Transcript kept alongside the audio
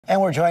And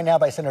we're joined now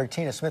by Senator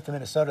Tina Smith of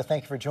Minnesota.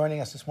 Thank you for joining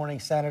us this morning,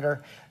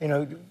 Senator. You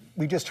know,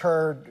 we just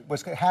heard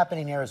what's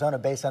happening in Arizona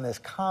based on this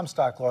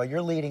Comstock law.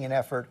 You're leading an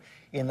effort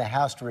in the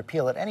House to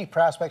repeal it. Any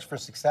prospects for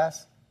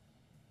success?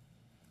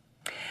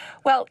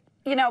 Well,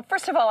 you know,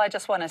 first of all, I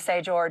just want to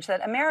say, George,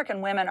 that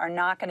American women are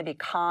not going to be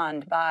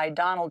conned by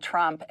Donald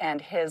Trump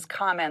and his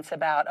comments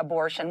about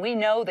abortion. We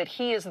know that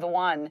he is the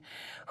one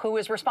who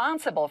is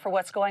responsible for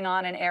what's going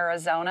on in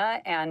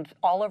Arizona and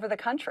all over the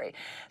country.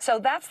 So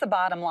that's the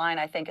bottom line,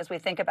 I think, as we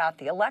think about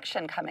the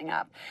election coming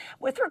up.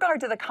 With regard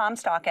to the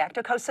Comstock Act,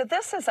 of course, so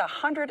this is a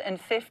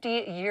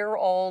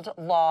 150-year-old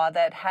law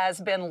that has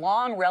been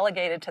long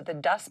relegated to the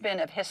dustbin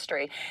of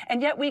history.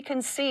 And yet we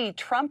can see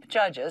Trump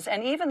judges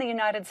and even the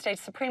United States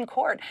Supreme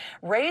Court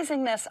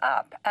raising this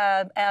up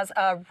as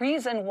a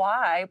reason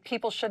why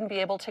people shouldn't be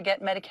able to get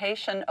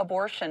medication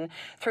abortion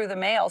through the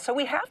mail. So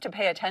we have to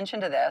pay attention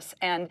to this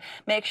and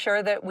make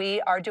sure that we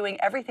are doing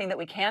everything that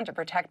we can to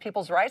protect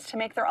people's rights to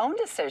make their own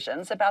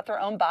decisions about their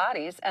own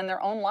bodies and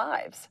their own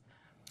lives.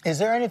 Is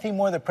there anything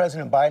more that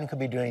President Biden could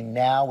be doing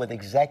now with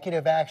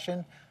executive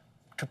action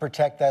to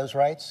protect those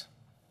rights?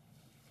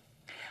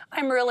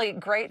 I'm really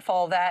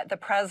grateful that the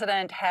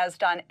president has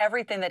done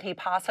everything that he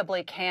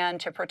possibly can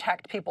to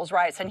protect people's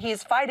rights. And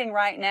he's fighting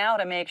right now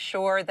to make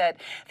sure that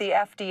the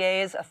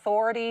FDA's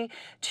authority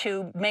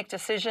to make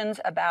decisions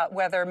about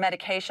whether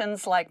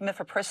medications like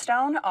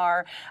mifepristone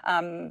are,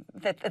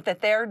 that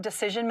their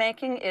decision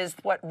making is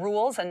what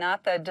rules and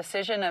not the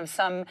decision of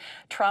some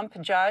Trump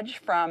judge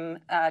from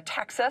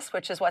Texas,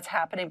 which is what's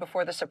happening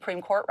before the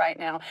Supreme Court right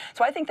now.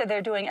 So I think that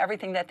they're doing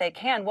everything that they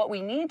can. What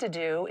we need to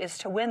do is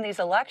to win these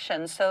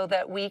elections so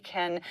that we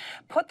can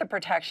put the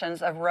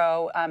protections of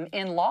Roe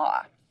in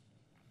law.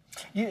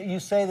 You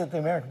say that the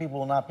American people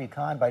will not be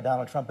conned by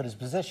Donald Trump, but his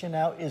position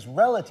now is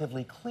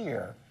relatively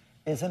clear,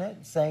 isn't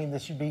it? Saying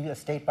this should be a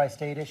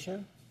state-by-state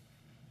issue?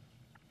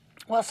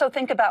 Well, so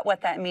think about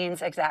what that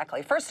means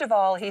exactly. First of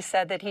all, he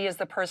said that he is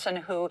the person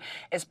who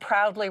is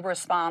proudly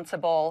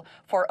responsible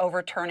for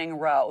overturning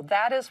Roe.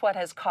 That is what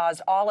has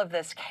caused all of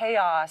this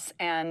chaos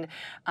and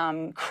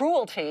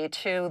cruelty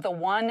to the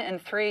 1 in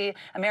 3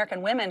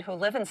 American women who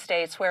live in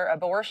states where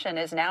abortion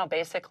is now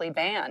basically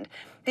banned.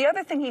 The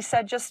other thing he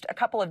said just a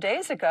couple of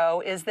days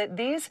ago is that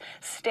these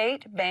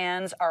state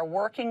bans are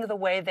working the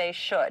way they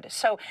should.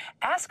 So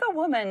ask a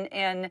woman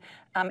in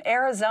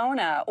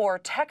Arizona or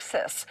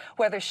Texas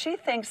whether she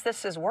thinks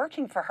this is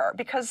working for her,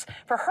 because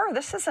for her,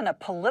 this isn't a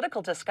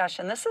political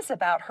discussion. This is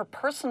about her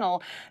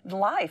personal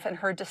life and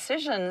her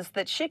decisions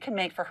that she can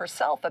make for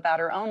herself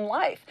about her own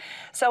life.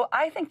 So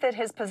I think that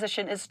his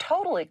position is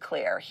totally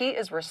clear. He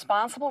is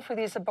responsible for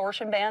these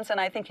abortion bans,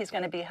 and I think he's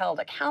going to be held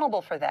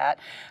accountable for that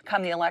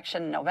come the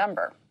election in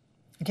November.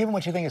 Given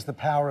what you think is the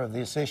power of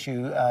this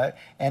issue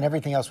and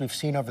everything else we've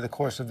seen over the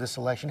course of this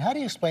election, how do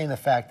you explain the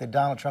fact that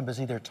Donald Trump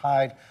is either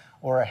tied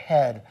or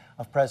ahead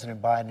of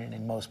President Biden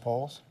in most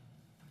polls?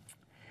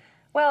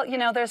 Well, you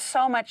know, there's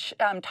so much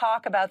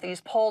talk about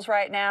these polls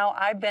right now.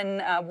 I've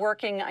been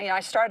working, you know, I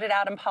started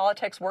out in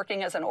politics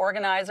working as an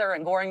organizer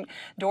and going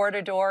door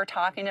to door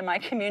talking to my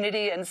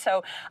community. And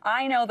so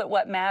I know that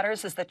what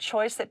matters is the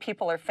choice that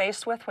people are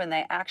faced with when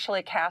they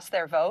actually cast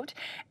their vote.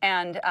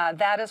 And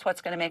that is what's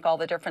going to make all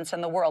the difference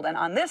in the world. And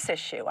on this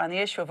issue, on the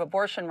issue of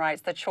abortion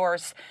rights, the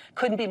choice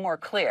couldn't be more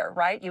clear,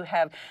 right? You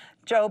have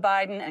Joe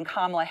Biden and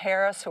Kamala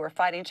Harris who are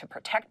fighting to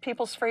protect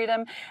people's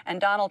freedom, and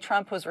Donald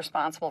Trump who's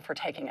responsible for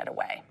taking it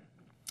away.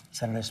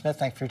 Senator Smith,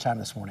 thank you for your time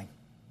this morning.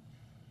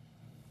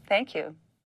 Thank you.